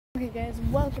guys,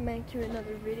 welcome back to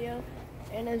another video.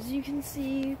 And as you can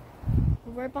see,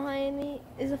 right behind me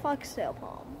is a foxtail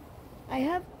palm.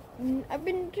 I've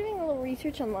been doing a little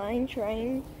research online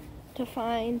trying to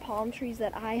find palm trees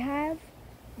that I have,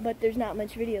 but there's not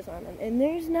much videos on them, and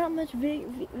there's not much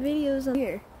videos on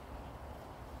here.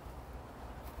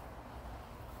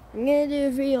 I'm gonna do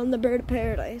a video on the bird of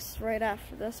paradise right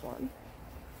after this one,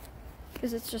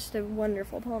 because it's just a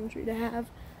wonderful palm tree to have.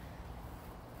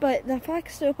 But the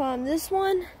foxtail palm, this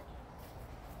one,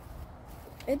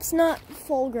 it's not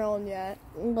full grown yet,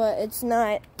 but it's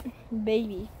not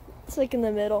baby. It's like in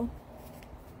the middle.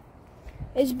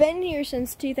 It's been here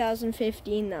since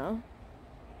 2015 though.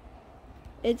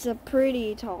 It's a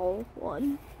pretty tall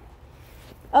one.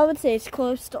 I would say it's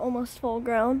close to almost full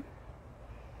grown.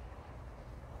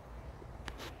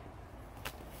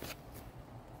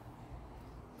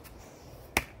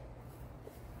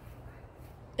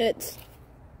 It's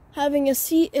having a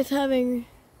seat, it's having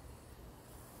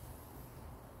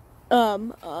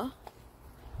a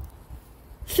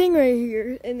thing right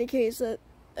here indicates that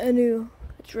I knew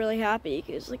it's really happy,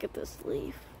 because look at this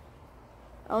leaf.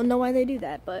 I don't know why they do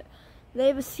that, but they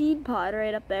have a seed pod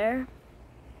right up there,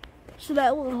 so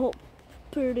that will help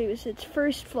produce its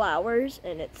first flowers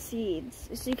and its seeds.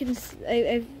 So you can,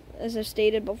 as I've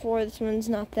stated before, this one's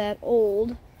not that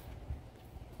old,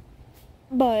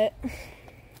 but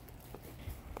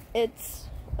it's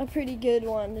a pretty good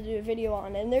one to do a video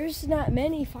on, and there's not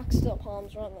many foxtail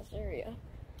palms around this area.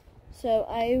 So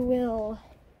I will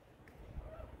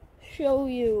show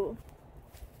you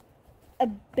a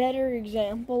better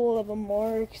example of a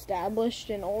more established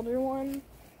and older one,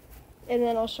 and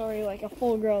then I'll show you like a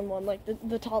full grown one, like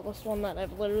the tallest one that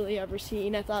I've literally ever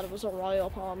seen. I thought it was a royal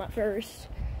palm at first.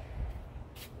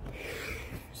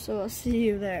 So I'll see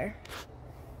you there.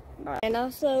 Bye. And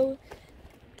also,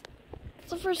 it's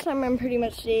the first time I'm pretty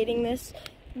much dating this,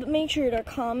 but make sure to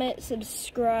comment,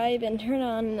 subscribe, and turn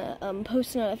on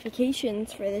post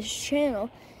notifications for this channel.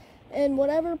 And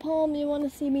whatever palm you want to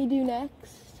see me do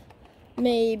next,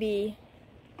 maybe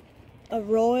a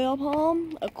royal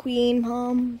palm, a queen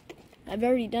palm. I've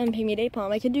already done pygmy day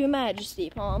palm. I could do a majesty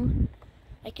palm.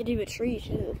 I could do a tree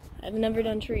too. I've never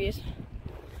done trees.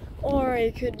 Or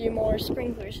I could do more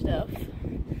sprinkler stuff.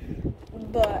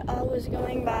 But I was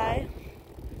going by,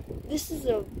 this is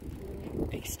a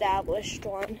established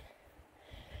one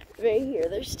right here.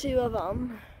 There's two of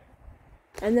them,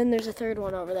 and then there's a third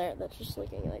one over there that's just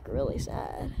looking like really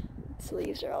sad. Its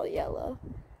leaves are all yellow.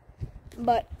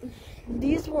 But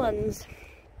these ones,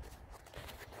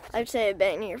 I'd say have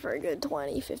been here for a good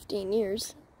 20-15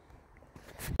 years.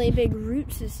 Really big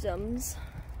root systems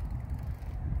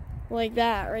like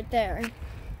that right there.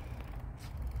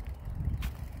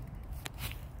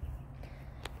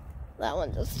 That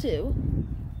one does too.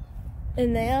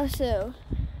 And they also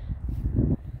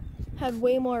have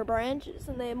way more branches,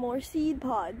 and they have more seed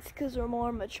pods because they're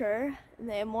more mature, and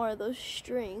they have more of those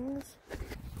strings.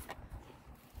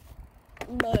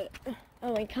 But,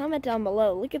 oh, and comment down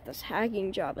below, look at this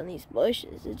hacking job in these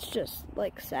bushes. It's just,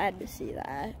 like, sad to see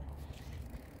that.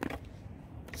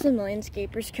 Some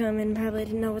landscapers come in, probably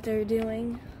didn't know what they were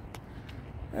doing.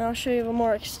 And I'll show you a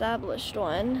more established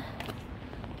one,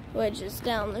 which is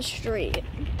down the street.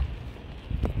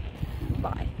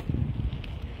 Bye.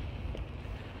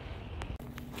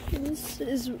 This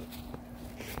is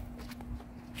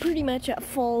pretty much at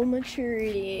full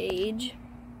maturity age.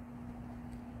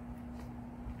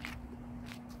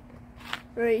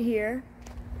 Right here.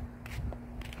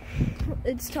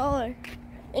 It's taller.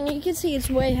 And you can see it's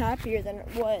way happier than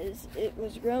it was. It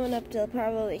was growing up to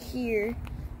probably here,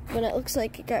 when it looks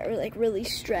like it got really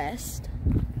stressed.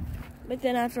 But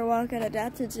then after a while, it got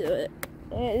adapted to it.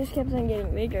 And it just kept on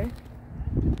getting bigger.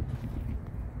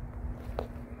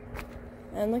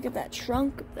 And look at that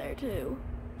trunk up there too.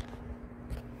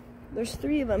 There's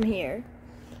 3 of them here.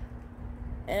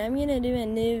 And I'm gonna do a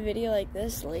new video like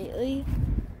this lately.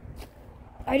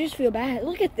 I just feel bad.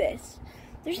 Look at this.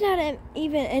 There's not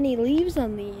even any leaves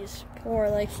on these poor,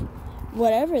 like,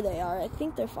 whatever they are. I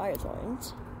think they're fire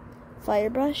thorns.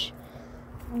 Firebrush.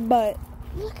 But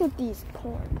look at these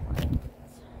poor plants.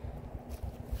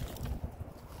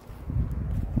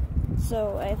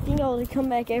 So I think I'll come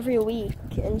back every week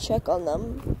and check on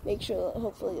them. Make sure that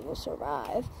hopefully it will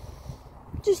survive.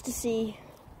 Just to see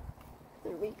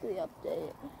the weekly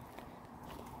update.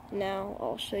 Now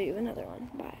I'll show you another one.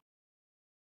 Bye.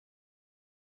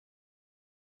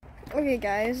 Okay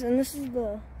guys, and this is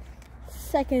the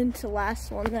second to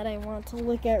last one that I want to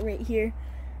look at right here.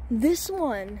 This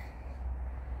one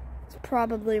is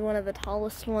probably one of the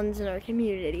tallest ones in our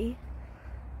community.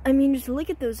 I mean, just look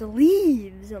at those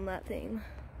leaves on that thing.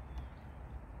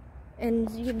 And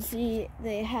as you can see,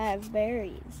 they have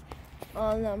berries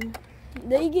on them.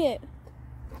 The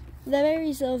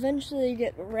berries will eventually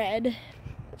get red,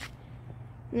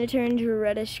 and they turn into a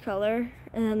reddish color,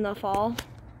 and then they'll fall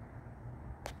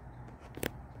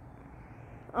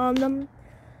on them.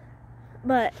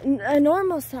 But a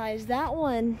normal size, that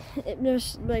one, it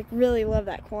just like really love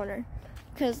that corner,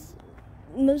 because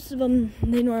most of them,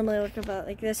 they normally look about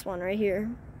like this one right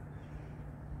here.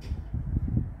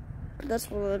 That's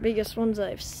one of the biggest ones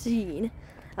I've seen.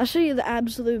 I'll show you the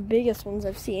absolute biggest ones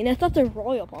I've seen. I thought they're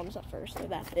royal palms at first, they're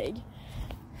that big.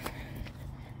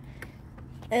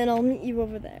 And I'll meet you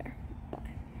over there. Bye.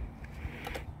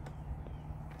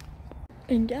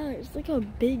 And guys, look how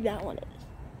big that one is.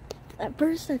 At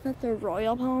first I thought they're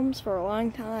royal palms for a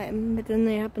long time, but then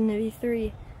they happen to be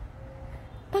 3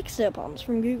 Foxtail palms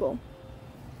from Google.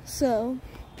 So,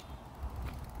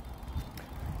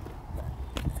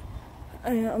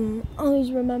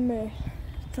 always remember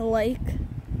to like,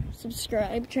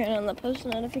 subscribe, turn on the post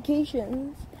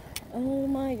notifications. Oh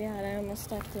my god, I almost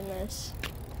stepped in this.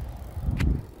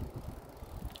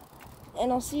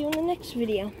 And I'll see you in the next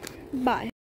video. Bye.